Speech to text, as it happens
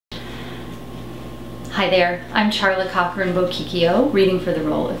Hi there, I'm CharlaCBocchicchio, reading for the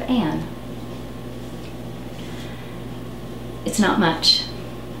role of Anne. It's not much,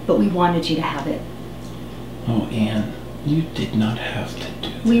 but we wanted you to have it. Oh, Anne, you did not have to do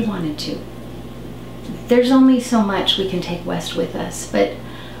that. We wanted to. There's only so much we can take west with us, but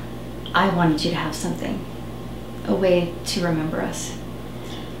I wanted you to have something. A way to remember us.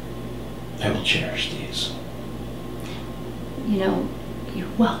 I will cherish these. You know,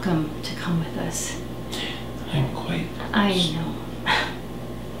 you're welcome to come with us. I'm quite... I know.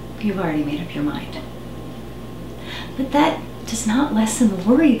 You've already made up your mind. But that does not lessen the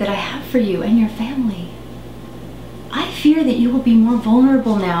worry that I have for you and your family. I fear that you will be more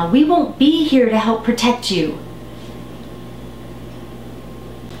vulnerable now. We won't be here to help protect you.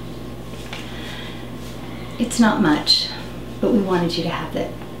 It's not much, but we wanted you to have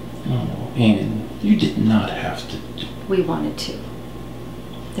it. Oh, Anne, you did not have to do... We wanted to.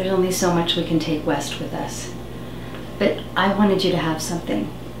 There's only so much we can take west with us. But I wanted you to have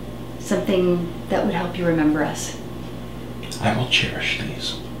something. Something that would help you remember us. I will cherish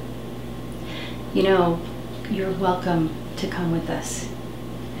these. You know, you're welcome to come with us.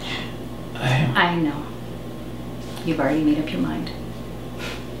 I know. You've already made up your mind.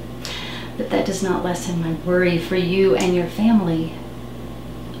 But that does not lessen my worry for you and your family.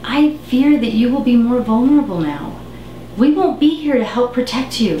 I fear that you will be more vulnerable now. We won't be here to help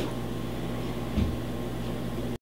protect you.